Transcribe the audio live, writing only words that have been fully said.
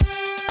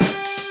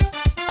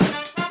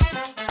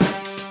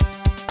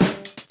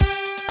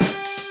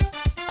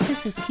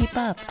This is Keep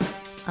Up.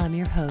 I'm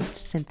your host,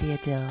 Cynthia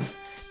Dill.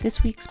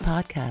 This week's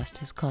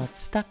podcast is called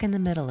Stuck in the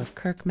Middle of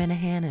Kirk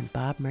Minihane and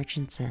Bob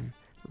Murchison,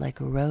 like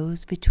a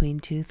rose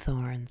between two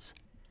thorns.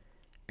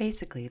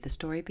 Basically, the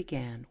story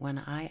began when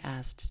I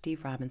asked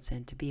Steve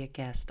Robinson to be a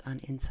guest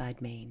on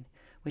Inside Maine,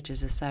 which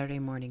is a Saturday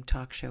morning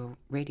talk show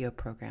radio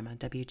program on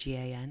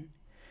WGAN.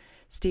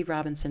 Steve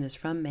Robinson is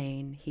from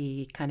Maine.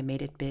 He kind of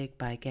made it big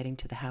by getting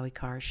to the Howie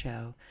Carr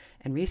show,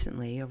 and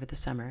recently, over the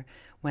summer,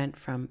 went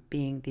from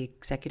being the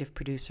executive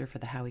producer for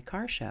the Howie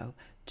Carr show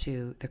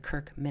to the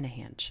Kirk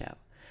Minihane show.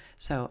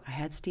 So I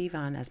had Steve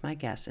on as my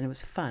guest, and it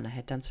was fun. I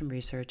had done some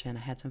research, and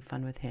I had some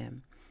fun with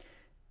him.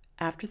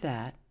 After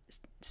that,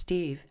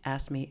 Steve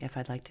asked me if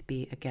I'd like to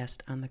be a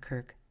guest on the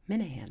Kirk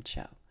Minihane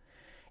show.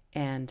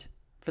 And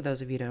for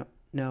those of you who don't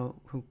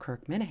know who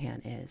Kirk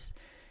Minihane is,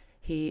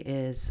 he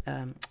is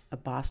a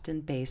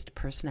Boston-based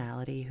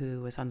personality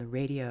who was on the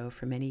radio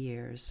for many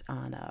years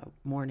on a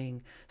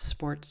morning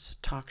sports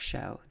talk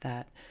show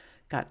that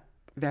got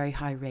very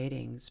high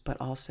ratings, but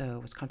also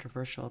was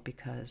controversial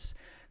because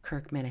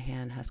Kirk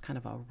Minihane has kind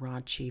of a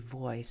raunchy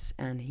voice,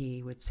 and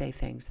he would say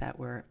things that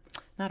were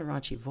not a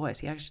raunchy voice.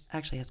 He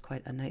actually has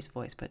quite a nice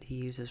voice, but he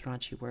uses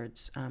raunchy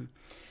words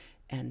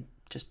and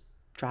just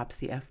drops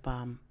the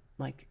F-bomb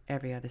like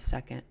every other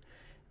second.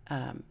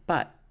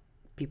 But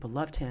people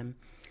loved him,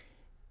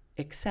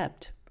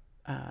 except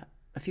a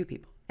few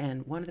people.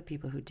 And one of the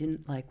people who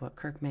didn't like what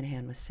Kirk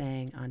Minihane was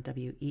saying on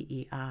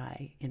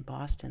WEEI in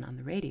Boston on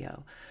the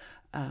radio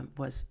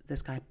was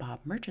this guy, Bob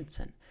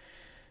Murchison.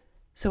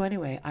 So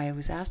anyway, I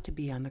was asked to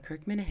be on the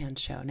Kirk Minihane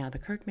show. Now, the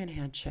Kirk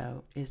Minihane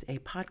show is a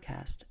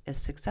podcast, a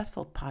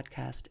successful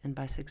podcast, and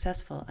by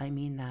successful, I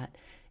mean that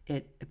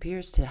it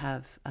appears to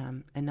have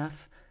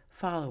enough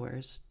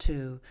followers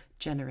to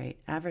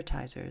generate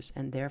advertisers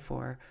and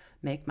therefore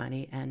make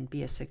money and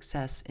be a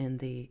success in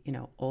the,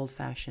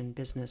 old-fashioned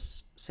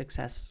business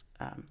success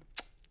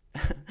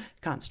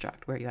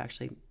construct where you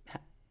actually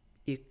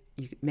you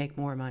make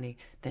more money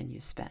than you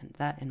spend.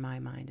 That, in my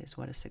mind, is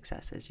what a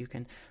success is. You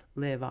can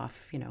live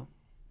off,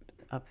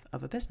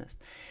 of a business.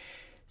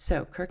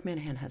 So Kirk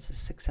Minihane has a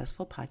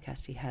successful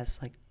podcast. He has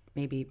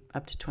maybe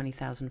up to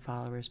 20,000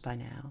 followers by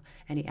now,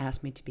 and he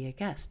asked me to be a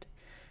guest.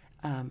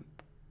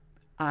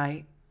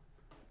 I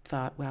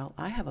thought, well,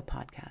 I have a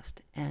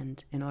podcast,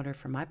 and in order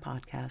for my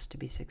podcast to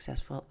be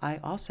successful, I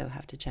also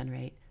have to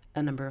generate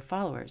a number of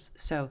followers.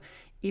 So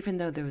even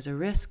though there was a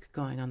risk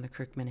going on the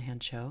Kirk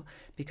Minihane show,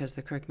 because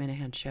the Kirk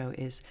Minihane show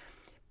is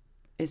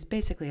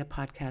basically a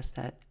podcast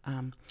that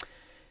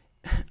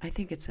I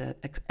think it's an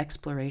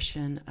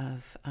exploration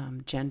of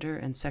gender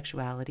and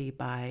sexuality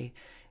by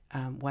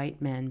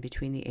white men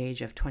between the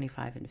age of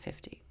 25 and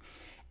 50.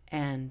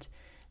 And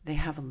they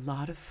have a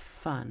lot of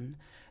fun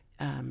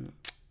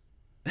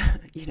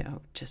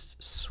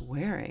just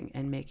swearing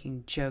and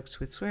making jokes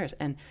with swears.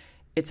 And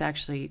it's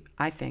actually,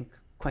 I think,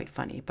 quite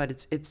funny, but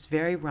it's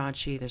very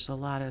raunchy. There's a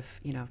lot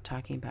of,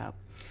 talking about,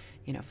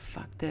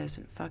 fuck this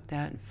and fuck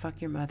that and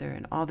fuck your mother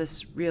and all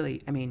this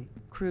really,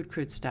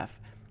 crude stuff.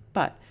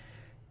 But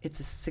it's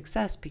a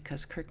success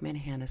because Kirk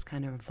Minihane is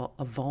kind of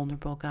a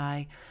vulnerable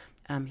guy.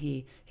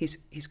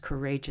 He's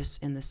courageous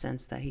in the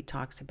sense that he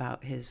talks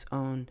about his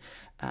own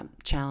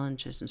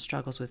challenges and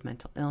struggles with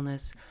mental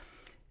illness.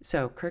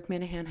 So Kirk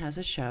Minihane has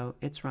a show.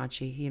 It's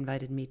raunchy. He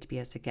invited me to be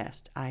as a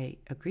guest. I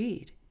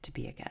agreed to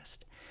be a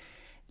guest.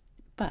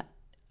 But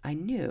I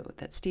knew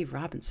that Steve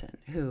Robinson,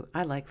 who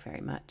I like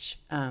very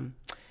much,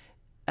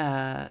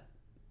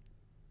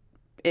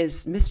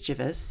 is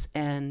mischievous,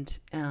 and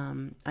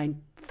I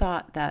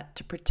thought that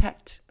to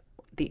protect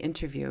the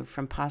interview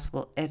from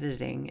possible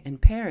editing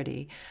and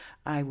parody,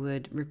 I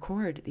would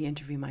record the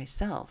interview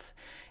myself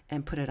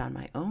and put it on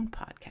my own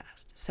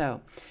podcast.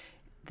 So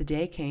the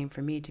day came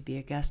for me to be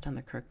a guest on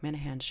the Kirk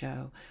Minihane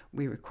show.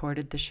 We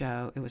recorded the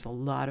show. It was a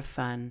lot of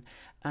fun.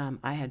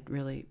 I had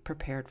really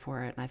prepared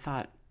for it, and I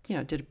thought,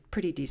 did a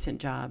pretty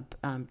decent job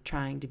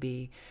trying to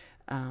be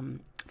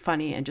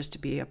funny and just to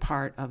be a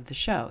part of the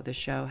show. The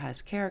show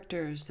has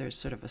characters. There's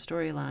sort of a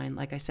storyline.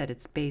 Like I said,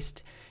 it's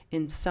based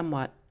in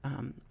somewhat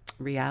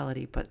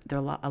reality, but a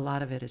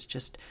lot of it is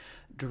just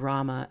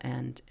drama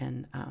and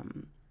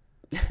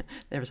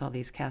there's all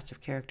these cast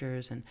of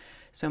characters, and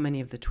so many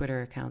of the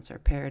Twitter accounts are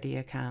parody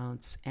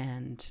accounts,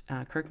 and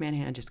Kirk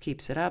Minihane just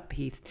keeps it up.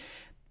 He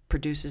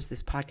produces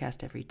this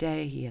podcast every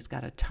day. He has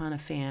got a ton of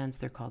fans.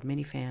 They're called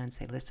mini fans.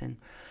 They listen.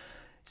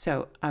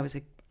 So I was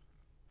a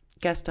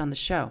guest on the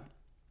show.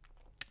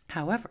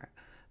 However,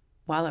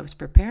 while I was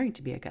preparing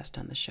to be a guest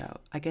on the show,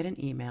 I get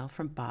an email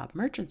from Bob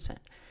Murchison,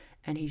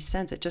 and he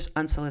sends it just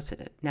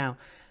unsolicited. Now,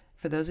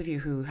 for those of you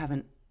who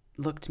haven't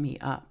looked me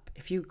up,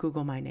 if you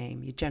Google my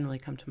name, you generally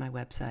come to my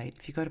website.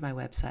 If you go to my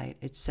website,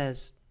 it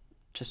says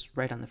just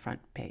right on the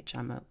front page,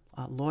 I'm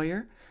a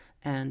lawyer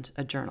and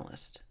a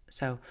journalist.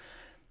 So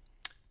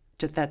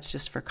that's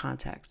just for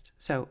context.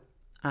 So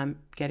I'm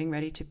getting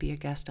ready to be a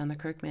guest on the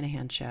Kirk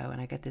Minihane show,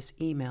 and I get this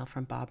email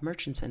from Bob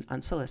Murchison,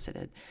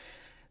 unsolicited,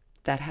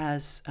 that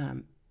has,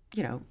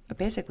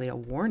 basically a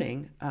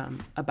warning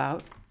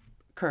about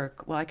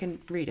Kirk. Well, I can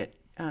read it.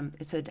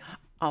 It said,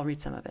 I'll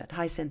read some of it.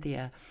 Hi,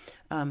 Cynthia.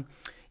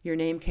 Your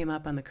name came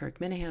up on the Kirk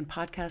Minihane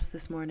podcast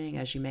this morning.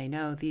 As you may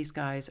know, these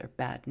guys are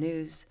bad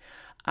news.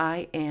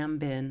 I am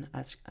been,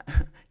 it's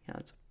a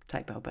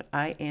typo, but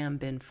I am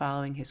been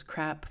following his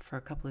crap for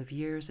a couple of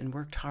years and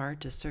worked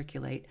hard to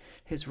circulate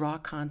his raw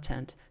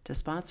content to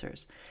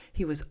sponsors.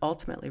 He was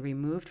ultimately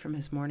removed from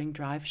his morning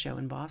drive show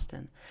in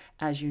Boston.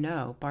 As you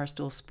know,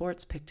 Barstool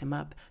Sports picked him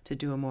up to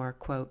do a more,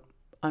 quote,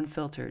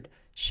 unfiltered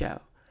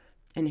show.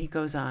 And he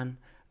goes on,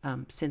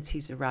 since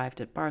he's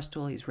arrived at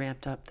Barstool, he's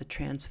ramped up the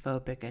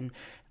transphobic and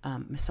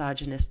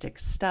misogynistic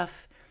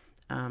stuff.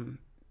 And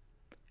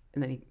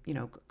then he,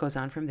 goes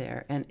on from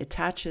there and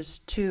attaches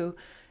to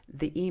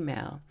the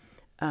email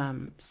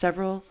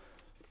several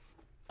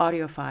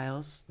audio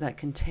files that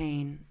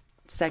contain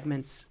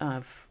segments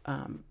of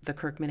the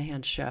Kirk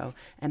Minihane show.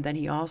 And then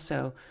he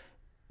also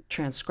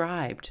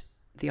transcribed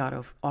the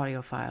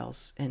audio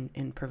files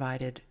and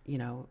provided,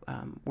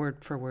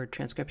 word for word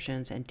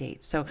transcriptions and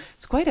dates. So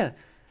it's quite a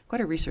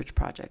research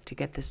project to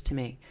get this to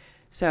me.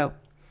 So,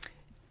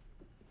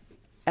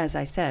 as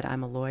I said,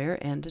 I'm a lawyer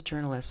and a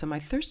journalist. So my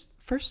first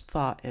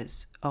thought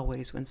is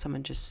always, when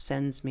someone just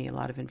sends me a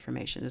lot of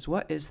information, is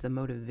what is the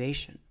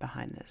motivation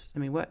behind this? I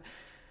mean, what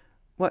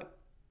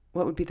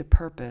would be the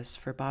purpose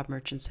for Bob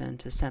Murchison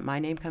to send? My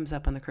name comes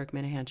up on the Kirk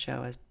Minihane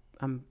show as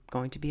I'm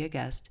going to be a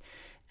guest,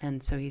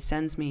 and so he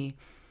sends me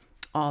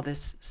all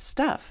this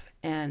stuff,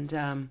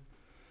 and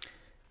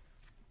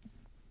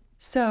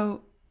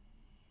so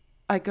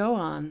I go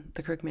on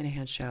the Kirk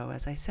Minihane show,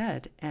 as I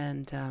said,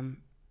 and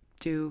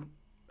do,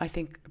 I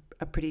think,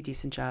 a pretty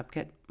decent job.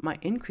 Get my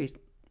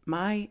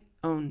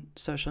own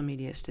social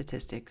media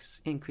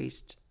statistics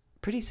increased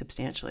pretty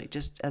substantially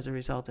just as a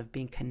result of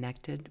being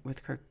connected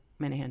with Kirk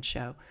Minihane's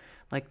show.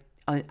 Like,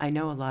 I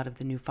know a lot of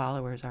the new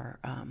followers are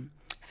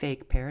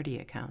fake parody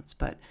accounts,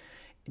 but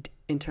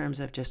in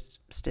terms of just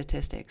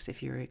statistics,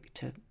 if you were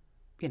to,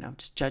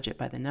 just judge it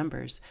by the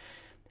numbers,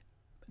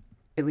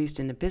 at least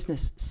in a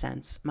business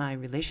sense, my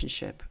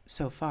relationship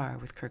so far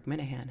with Kirk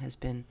Minihane has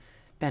been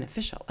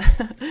beneficial.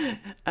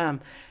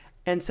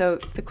 And so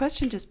the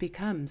question just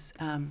becomes,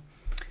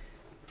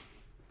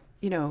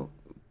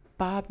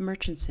 Bob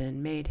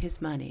Murchison made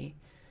his money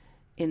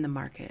in the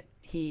market.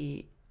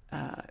 He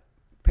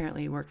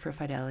apparently worked for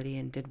Fidelity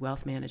and did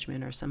wealth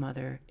management or some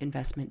other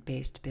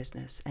investment-based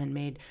business and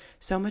made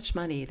so much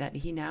money that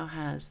he now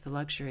has the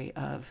luxury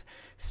of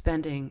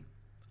spending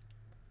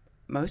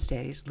most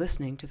days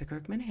listening to the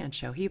Kirk Minihane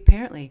show. He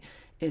apparently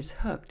is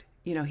hooked.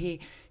 He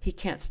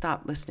can't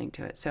stop listening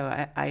to it. So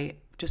I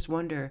just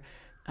wonder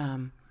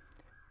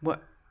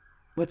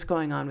what's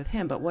going on with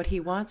him. But what he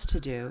wants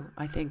to do,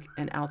 I think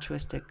an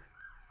altruistic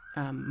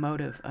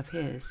motive of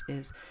his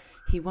is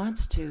he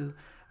wants to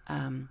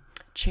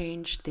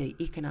change the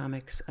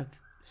economics of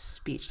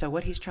speech. So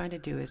what he's trying to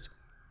do is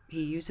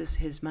he uses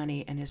his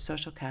money and his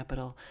social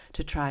capital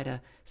to try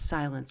to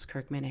silence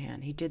Kirk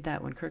Minihane. He did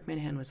that when Kirk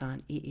Minihane was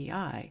on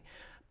EEI.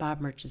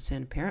 Bob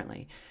Murchison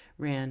apparently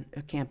ran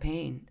a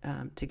campaign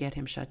to get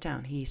him shut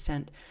down. He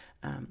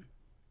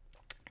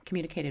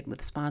communicated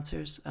with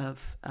sponsors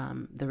of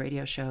the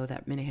radio show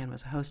that Minihane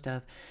was a host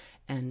of,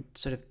 and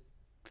sort of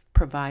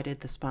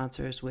provided the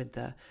sponsors with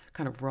the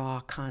kind of raw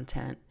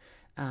content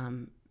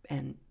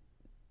and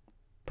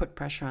put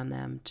pressure on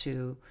them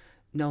to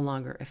no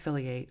longer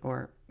affiliate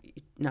or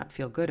not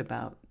feel good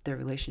about their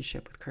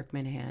relationship with Kirk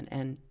Minihane.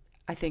 And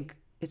I think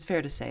it's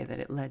fair to say that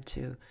it led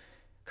to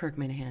Kirk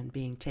Minihane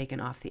being taken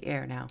off the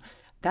air. Now,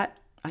 that,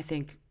 I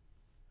think,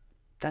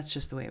 that's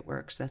just the way it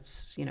works.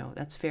 That's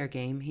fair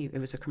game. It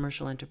was a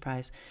commercial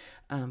enterprise.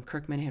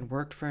 Kirk Minihane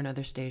worked for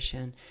another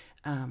station.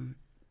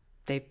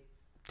 They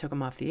took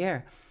him off the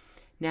air.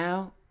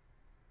 Now,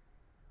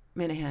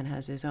 Minihane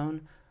has his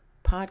own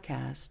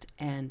podcast,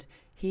 and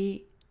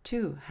he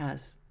too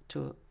has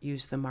to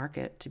use the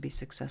market to be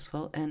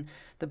successful. And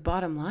the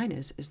bottom line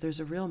is there's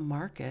a real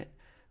market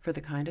for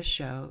the kind of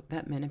show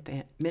that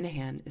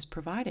Minihane is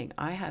providing.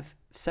 I have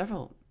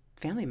several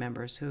family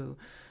members who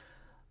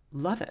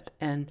love it.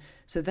 And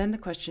so then the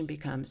question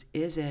becomes,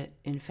 is it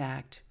in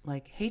fact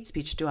like hate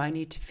speech? Do I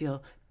need to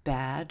feel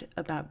bad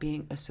about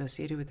being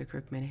associated with the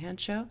Kirk Minihane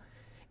show?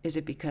 Is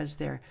it because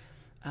they're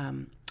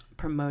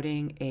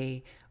promoting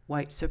a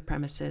white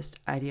supremacist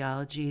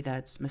ideology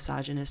that's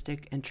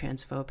misogynistic and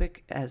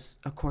transphobic, as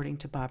according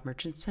to Bob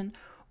Murchison,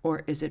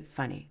 or is it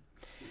funny?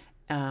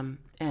 And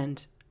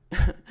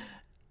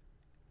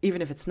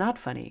even if it's not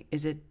funny,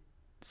 is it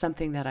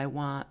something that I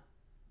want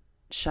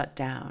shut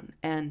down?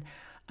 And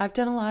I've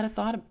done a lot of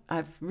thought.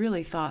 I've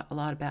really thought a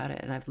lot about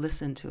it, and I've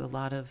listened to a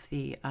lot of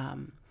the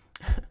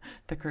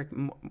Kirk,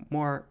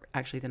 more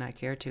actually than I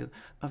care to,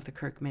 of the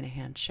Kirk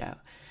Minihane show.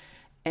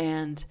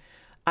 And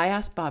I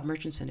asked Bob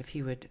Murchison if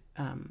he would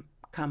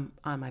come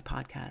on my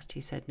podcast.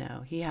 He said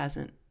no. He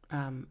hasn't.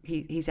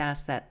 He's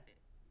asked that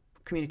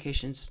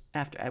communications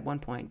at one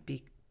point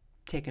be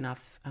taken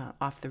off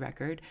the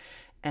record,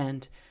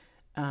 and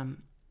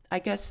I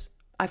guess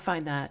I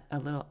find that a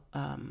little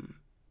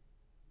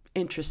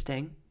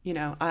interesting.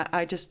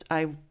 I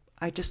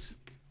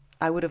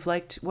would have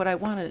liked, what I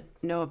want to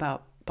know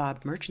about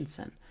Bob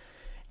Murchison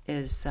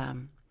is,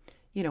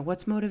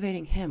 what's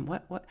motivating him?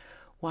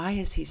 Why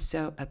is he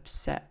so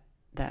upset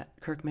that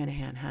Kirk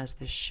Minihane has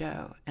this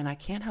show? And I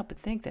can't help but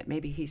think that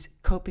maybe he's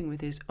coping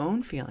with his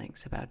own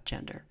feelings about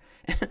gender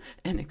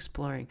and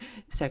exploring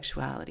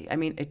sexuality. I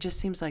mean, it just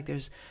seems like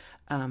there's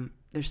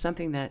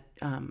something that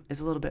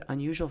is a little bit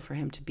unusual for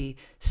him to be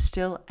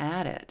still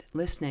at it,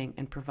 listening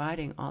and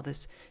providing all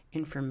this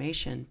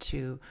information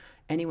to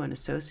anyone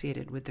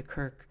associated with the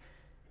Kirk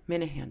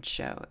Minihane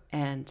show.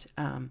 And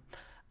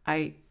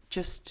I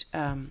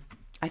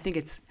think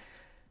it's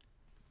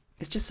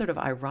just sort of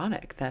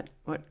ironic that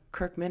what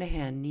Kirk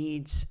Minihane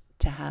needs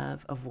to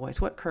have a voice,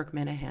 what Kirk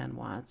Minihane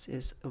wants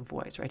is a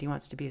voice, right? He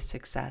wants to be a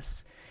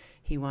success.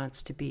 He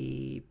wants to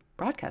be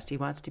broadcast. He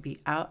wants to be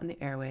out in the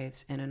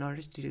airwaves. And in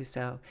order to do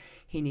so,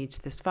 he needs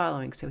this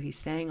following. So he's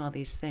saying all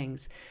these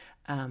things,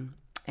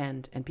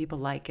 and people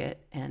like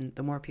it. And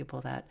the more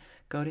people that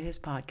go to his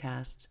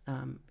podcast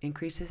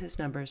increases his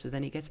numbers. So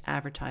then he gets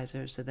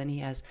advertisers. So then he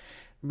has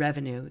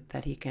revenue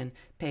that he can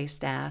pay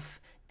staff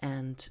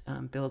and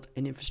build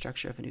an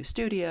infrastructure of a new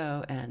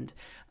studio and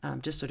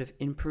just sort of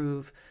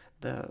improve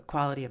the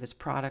quality of his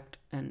product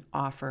and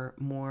offer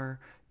more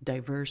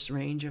diverse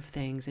range of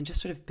things and just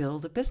sort of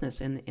build a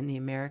business in the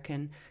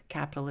American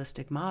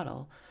capitalistic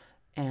model.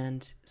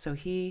 And so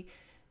he,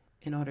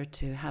 in order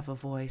to have a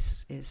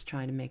voice, is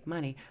trying to make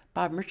money.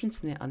 Bob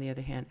Murchison, on the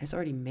other hand, has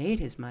already made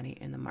his money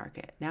in the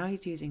market. Now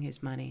he's using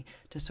his money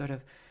to sort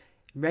of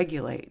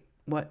regulate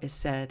what is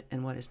said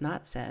and what is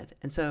not said.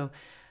 And so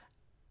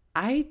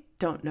I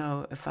don't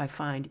know if I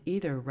find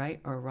either right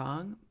or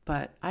wrong,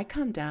 but I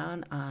come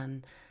down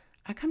on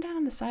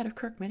the side of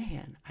Kirk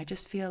Minihane. I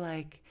just feel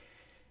like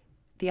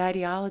the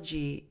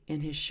ideology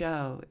in his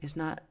show is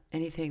not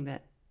anything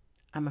that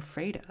I'm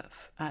afraid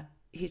of.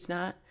 He's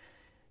not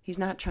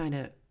trying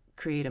to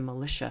create a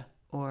militia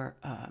or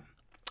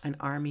an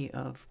army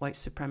of white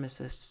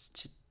supremacists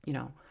to,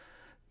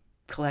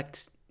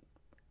 collect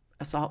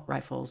assault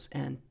rifles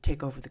and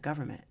take over the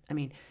government. I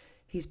mean,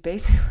 he's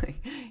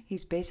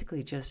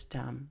basically just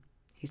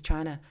he's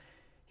trying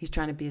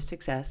to be a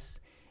success,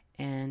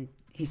 and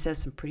he says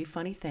some pretty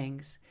funny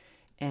things,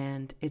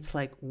 and it's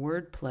like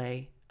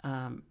wordplay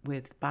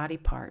with body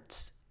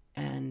parts,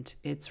 and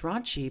it's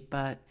raunchy,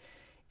 but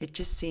it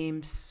just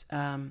seems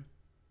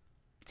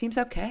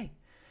okay.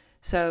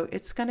 So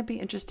it's going to be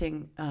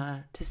interesting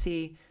to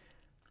see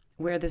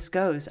where this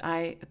goes.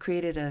 I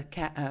created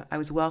I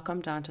was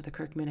welcomed onto the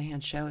Kirk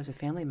Minihane show as a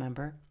family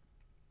member.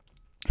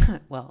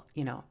 Well,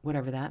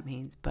 whatever that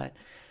means. But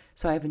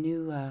so I have a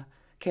new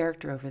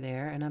character over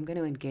there, and I'm going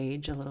to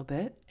engage a little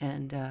bit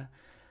and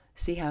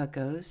see how it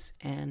goes.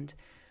 And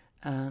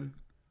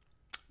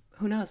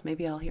who knows?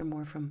 Maybe I'll hear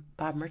more from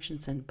Bob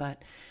Murchison.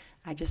 But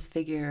I just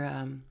figure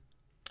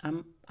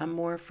I'm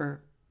more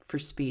for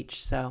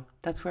speech. So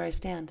that's where I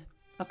stand.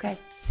 Okay,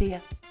 see ya.